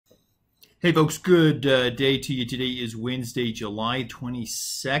Hey folks, good day to you. Today is Wednesday, July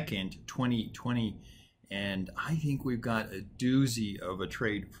 22nd, 2020, and I think we've got a doozy of a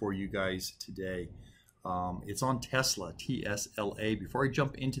trade for you guys today. It's on Tesla, TSLA. Before I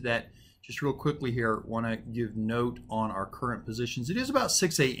jump into that, just real quickly here, want to give note on our current positions. It is about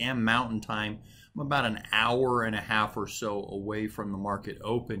 6 a.m. Mountain Time. I'm about an hour and a half or so away from the market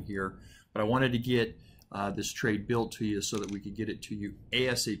open here, but I wanted to get this trade built to you so that we could get it to you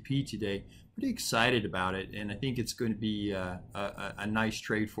ASAP today. Pretty excited about it, and I think it's going to be a nice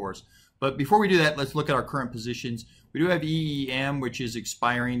trade for us. But before we do that, let's look at our current positions. We do have EEM, which is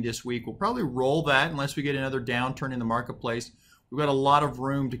expiring this week. We'll probably roll that unless we get another downturn in the marketplace. We've got a lot of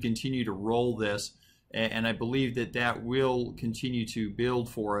room to continue to roll this, and I believe that that will continue to build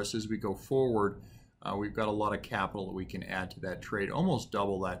for us as we go forward. We've got a lot of capital that we can add to that trade, almost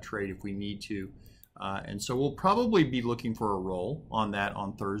double that trade if we need to. And so we'll probably be looking for a roll on that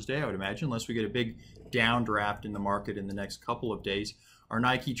on Thursday, I would imagine, unless we get a big downdraft in the market in the next couple of days. Our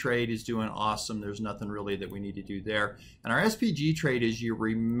Nike trade is doing awesome. There's nothing really that we need to do there. And our SPG trade, as you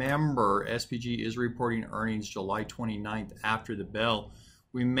remember, SPG is reporting earnings July 29th after the bell.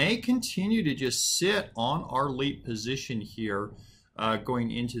 We may continue to just sit on our leap position here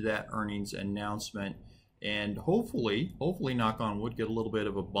going into that earnings announcement, and hopefully, knock on wood, get a little bit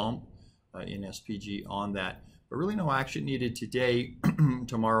of a bump in SPG on that, but really no action needed today.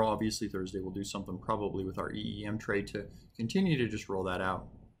 Tomorrow, obviously Thursday, we'll do something probably with our EEM trade to continue to just roll that out.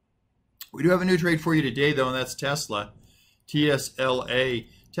 We do have a new trade for you today though, and that's Tesla, TSLA.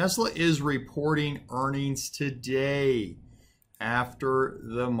 Tesla is reporting earnings today after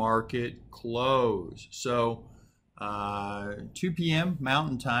the market close. So 2 p.m.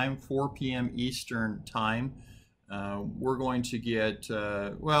 Mountain Time, 4 p.m. Eastern Time. We're going to get,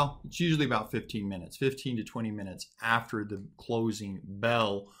 well, it's usually about 15 minutes, 15 to 20 minutes after the closing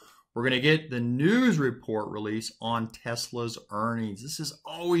bell. We're going to get the news report release on Tesla's earnings. This is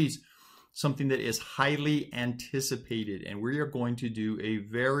always something that is highly anticipated, and we are going to do a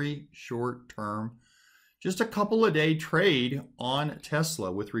very short term, just a couple of day trade on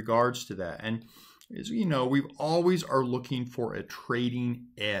Tesla with regards to that. And as you know, we always are looking for a trading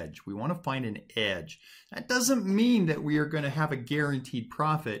edge. We want to find an edge. That doesn't mean that we are going to have a guaranteed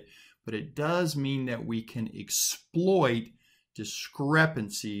profit, but it does mean that we can exploit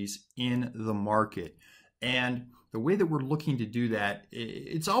discrepancies in the market. And the way that we're looking to do that,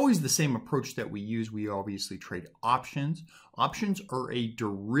 it's always the same approach that we use. We obviously trade options. Options are a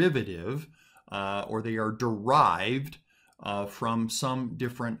derivative, or they are derived from some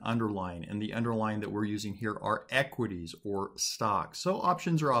different underlying, and the underlying that we're using here are equities or stocks. So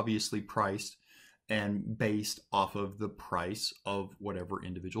options are obviously priced and based off of the price of whatever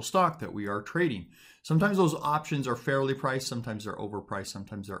individual stock that we are trading. Sometimes those options are fairly priced, sometimes they're overpriced,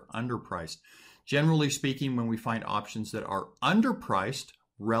 sometimes they're underpriced. Generally speaking, when we find options that are underpriced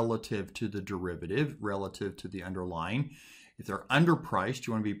relative to the derivative, relative to the underlying, if they're underpriced,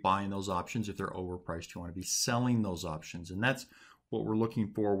 you want to be buying those options. If they're overpriced, you want to be selling those options. And that's what we're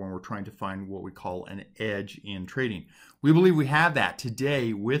looking for when we're trying to find what we call an edge in trading. We believe we have that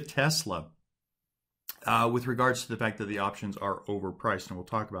today with Tesla with regards to the fact that the options are overpriced. And we'll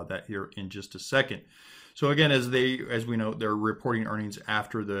talk about that here in just a second. So again, as we know, they're reporting earnings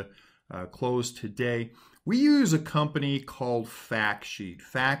after the close today. We use a company called FactSheet.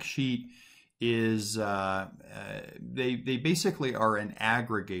 FactSheet is they basically are an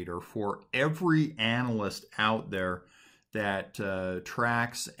aggregator for every analyst out there that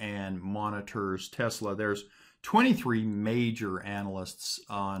tracks and monitors Tesla. There's 23 major analysts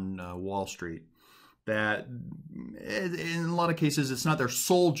on Wall Street that in a lot of cases it's not their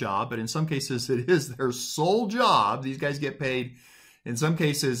sole job, but in some cases it is their sole job. These guys get paid in some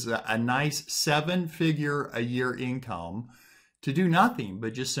cases a nice 7-figure a year income to do nothing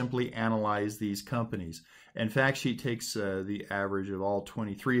but just simply analyze these companies. And FactSheet takes the average of all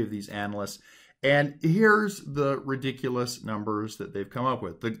 23 of these analysts, and here's the ridiculous numbers that they've come up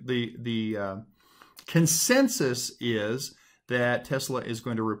with. The consensus is that Tesla is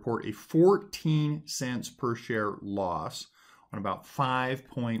going to report a 14 cents per share loss on about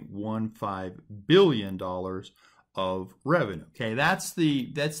 $5.15 billion of revenue. Okay, that's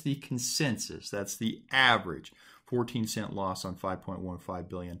the consensus. That's the average. 14-cent loss on 5.15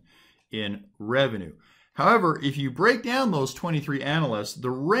 billion in revenue. However, if you break down those 23 analysts, the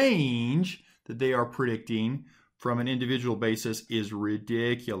range that they are predicting from an individual basis is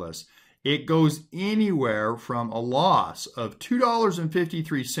ridiculous. It goes anywhere from a loss of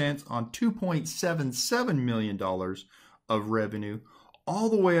 $2.53 on $2.77 million of revenue, all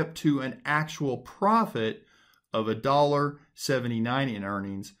the way up to an actual profit of $1.79 in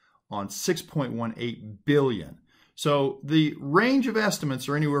earnings on 6.18 billion. So the range of estimates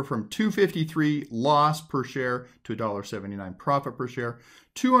are anywhere from 253 loss per share to $1.79 profit per share,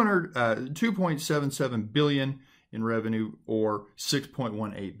 2.77 billion in revenue, or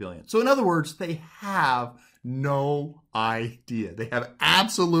 6.18 billion. So in other words, they have no idea. They have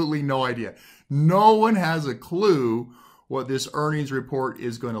absolutely no idea. No one has a clue what this earnings report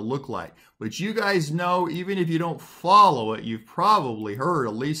is going to look like. But you guys know, even if you don't follow it, you've probably heard,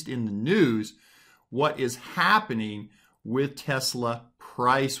 at least in the news, what is happening with Tesla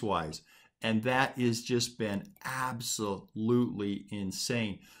price-wise. And that has just been absolutely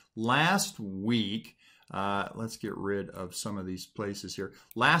insane. Last week, let's get rid of some of these places here.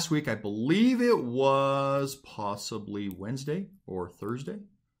 Last week, I believe it was possibly Wednesday or Thursday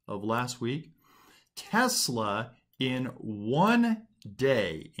of last week, Tesla in one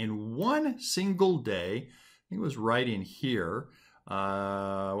day, in one single day, I think it was right in here.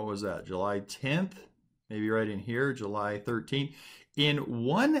 What was that? July 10th? Maybe right in here, July 13th. In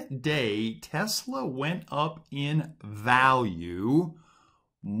one day, Tesla went up in value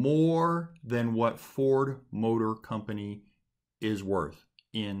more than what Ford Motor Company is worth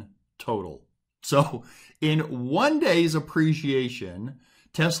in total. So in one day's appreciation,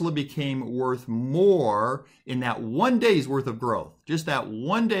 Tesla became worth more in that one day's worth of growth. Just that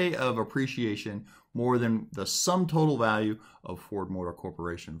one day of appreciation, more than the sum total value of Ford Motor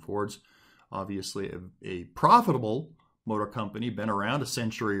Corporation. Ford's obviously a profitable motor company, been around a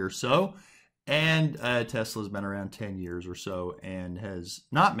century or so, and Tesla's been around 10 years or so and has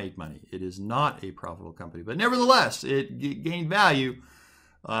not made money. It is not a profitable company, but nevertheless, it gained value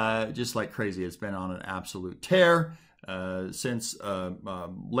just like crazy. It's been on an absolute tear since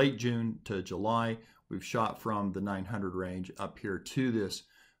late June to July. We've shot from the 900 range up here to this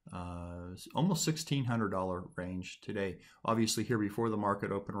almost $1,600 range today. Obviously, here before the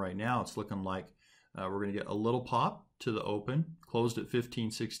market open right now, it's looking like we're going to get a little pop to the open. Closed at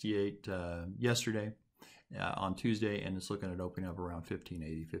 1568 yesterday on Tuesday, and it's looking at opening up around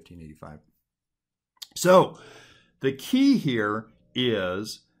 1580, 1585. So the key here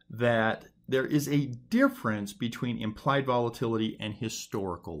is that there is a difference between implied volatility and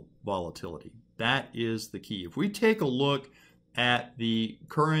historical volatility. That is the key. If we take a look at the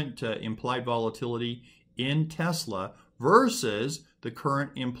current implied volatility in Tesla versus the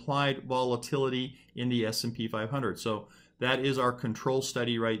current implied volatility in the S&P 500. So that is our control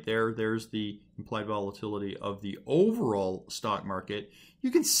study right there. There's the implied volatility of the overall stock market.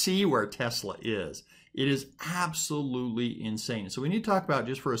 You can see where Tesla is. It is absolutely insane. So we need to talk about,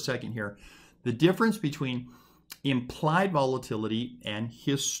 just for a second here, the difference between implied volatility and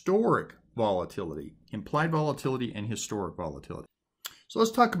historic volatility. Implied volatility and historic volatility. So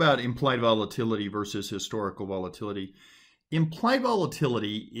let's talk about implied volatility versus historical volatility. Implied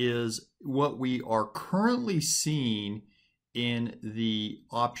volatility is what we are currently seeing in the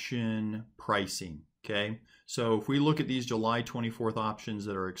option pricing, okay? So if we look at these July 24th options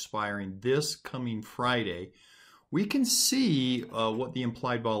that are expiring this coming Friday, we can see what the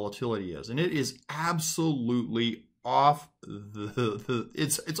implied volatility is, and it is absolutely off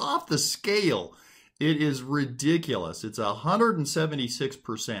it's off the scale. It is ridiculous. It's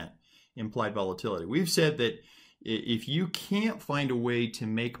 176% implied volatility. We've said that if you can't find a way to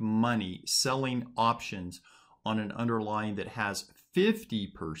make money selling options on an underlying that has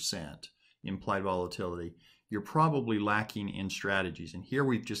 50% implied volatility, you're probably lacking in strategies. And here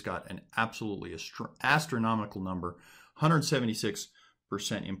we've just got an absolutely astronomical number, 176%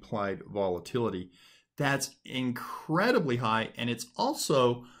 implied volatility. That's incredibly high, and it's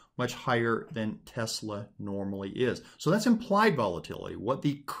also much higher than Tesla normally is. So that's implied volatility, what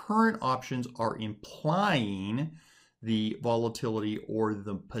the current options are implying the volatility or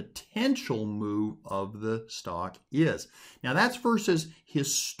the potential move of the stock is. Now that's versus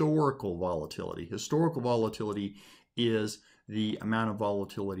historical volatility. Historical volatility is the amount of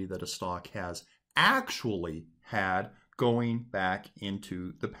volatility that a stock has actually had going back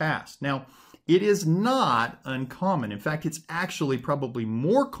into the past. Now, it is not uncommon. In fact, it's actually probably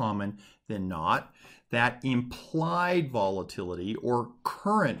more common than not that implied volatility or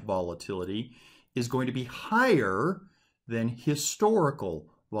current volatility is going to be higher than historical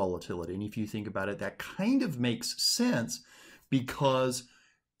volatility. And if you think about it, that kind of makes sense because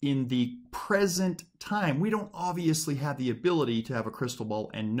in the present time, we don't obviously have the ability to have a crystal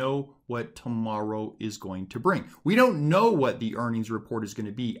ball and know what tomorrow is going to bring. We don't know what the earnings report is going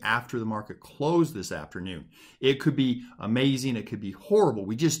to be after the market closed this afternoon. It could be amazing. It could be horrible.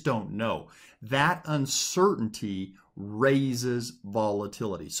 We just don't know. That uncertainty raises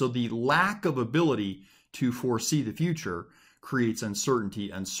volatility. So the lack of ability to foresee the future creates uncertainty.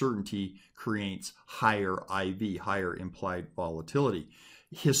 Uncertainty creates higher IV, higher implied volatility.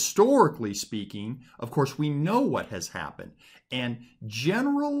 Historically speaking, of course, we know what has happened. And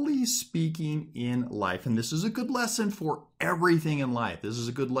generally speaking in life, and this is a good lesson for everything in life. This is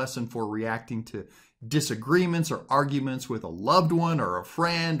a good lesson for reacting to disagreements or arguments with a loved one or a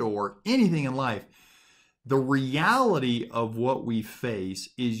friend or anything in life. The reality of what we face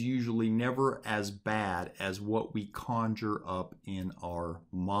is usually never as bad as what we conjure up in our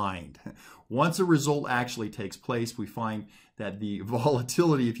mind. Once a result actually takes place, we find that the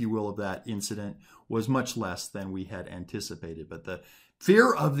volatility, if you will, of that incident was much less than we had anticipated. But the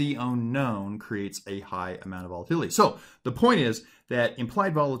fear of the unknown creates a high amount of volatility. So the point is that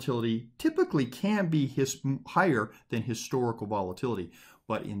implied volatility typically can be higher than historical volatility.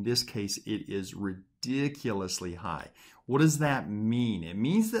 But in this case, it is ridiculously high. What does that mean? It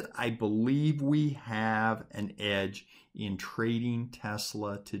means that I believe we have an edge in trading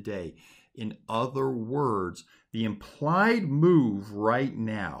Tesla today. In other words, the implied move right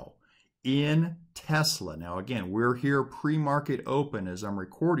now in Tesla, now again, we're here pre-market open as I'm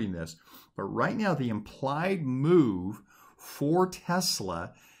recording this, but right now the implied move for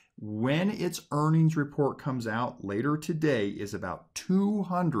Tesla when its earnings report comes out later today is about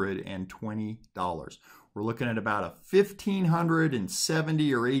 $220. We're looking at about a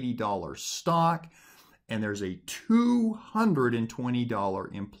 $1,570 or $80 stock, and there's a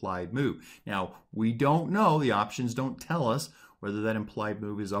 $220 implied move. Now, we don't know, the options don't tell us whether that implied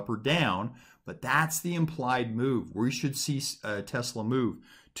move is up or down, but that's the implied move. We should see Tesla move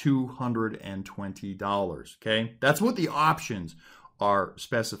 $220, okay? That's what the options are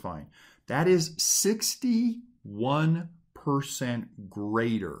specifying. That is 61%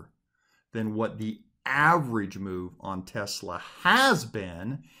 greater than what the average move on Tesla has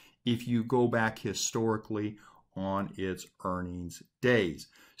been if you go back historically on its earnings days.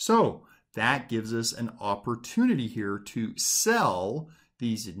 So that gives us an opportunity here to sell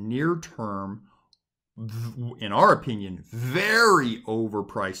these near-term, in our opinion, very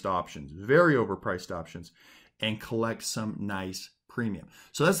overpriced options, and collect some nice premium.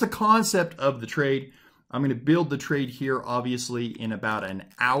 So that's the concept of the trade. I'm going to build the trade here, obviously, in about an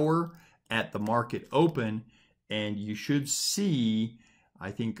hour at the market open, and you should see,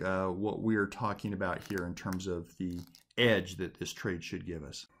 I think, what we're talking about here in terms of the edge that this trade should give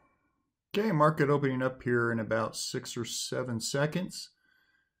us. Okay, market opening up here in about 6 or 7 seconds.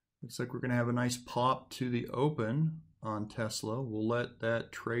 Looks like we're going to have a nice pop to the open on Tesla. We'll let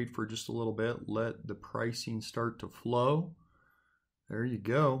that trade for just a little bit, let the pricing start to flow. There you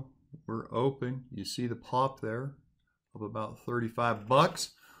go. We're open. You see the pop there of about 35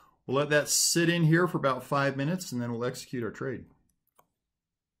 bucks. We'll let that sit in here for about 5 minutes and then we'll execute our trade.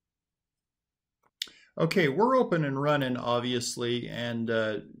 Okay, we're open and running, obviously, and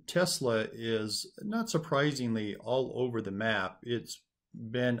Tesla is, not surprisingly, all over the map. It's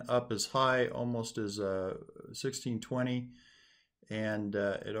been up as high almost as 1620, and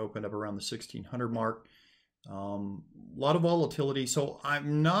it opened up around the 1600 mark. A lot of volatility, so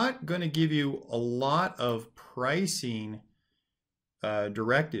I'm not going to give you a lot of pricing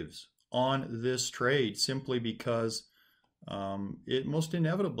directives on this trade simply because it most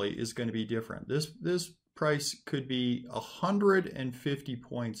inevitably is going to be different. This price could be 150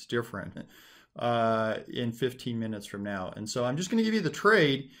 points different in 15 minutes from now. And so I'm just going to give you the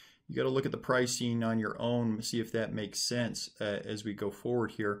trade. You got to look at the pricing on your own, see if that makes sense as we go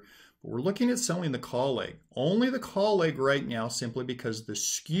forward here. But we're looking at selling the call leg. Only the call leg right now, simply because the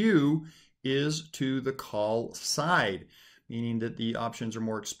skew is to the call side, meaning that the options are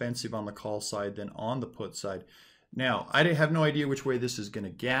more expensive on the call side than on the put side. Now, I have no idea which way this is going to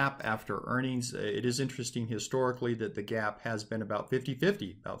gap after earnings. It is interesting historically that the gap has been about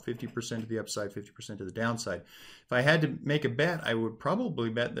 50-50, about 50% to the upside, 50% to the downside. If I had to make a bet, I would probably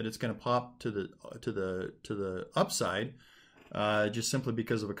bet that it's going to pop to the upside, just simply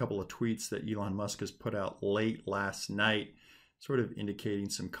because of a couple of tweets that Elon Musk has put out late last night, sort of indicating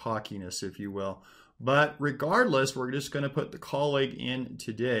some cockiness, if you will. But regardless, we're just going to put the call leg in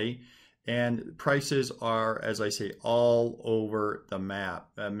today. And prices are, as I say, all over the map.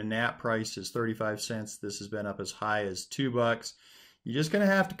 Manat price is 35 cents. This has been up as high as $2. You're just going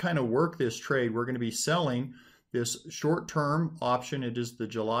to have to kind of work this trade. We're going to be selling this short-term option. It is the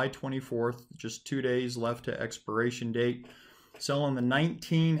July 24th, just 2 days left to expiration date. Selling the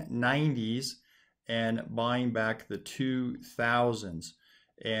 1990s and buying back the 2000s.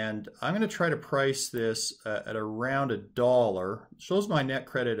 And I'm going to try to price this at around $1. It shows my net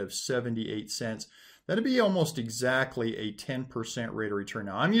credit of 78 cents. That'd be almost exactly a 10% rate of return.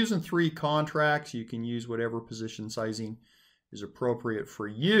 Now, I'm using 3 contracts. You can use whatever position sizing is appropriate for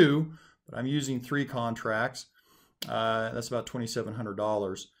you. But I'm using 3 contracts. That's about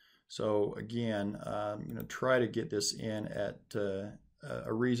 $2,700. So again, try to get this in at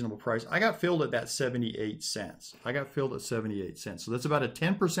a reasonable price. I got filled at that 78 cents. I got filled at 78 cents. So that's about a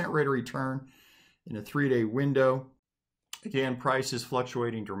 10% rate of return in a 3-day window. Again, price is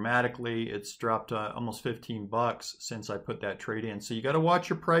fluctuating dramatically. It's dropped almost 15 bucks since I put that trade in. So you got to watch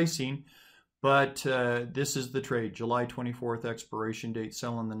your pricing. But this is the trade. July 24th expiration date,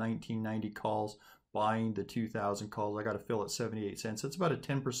 selling the 1990 calls, buying the 2000 calls. I got to fill at 78 cents. That's about a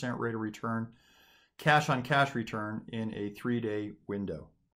 10% rate of return, cash on cash return in a 3-day window.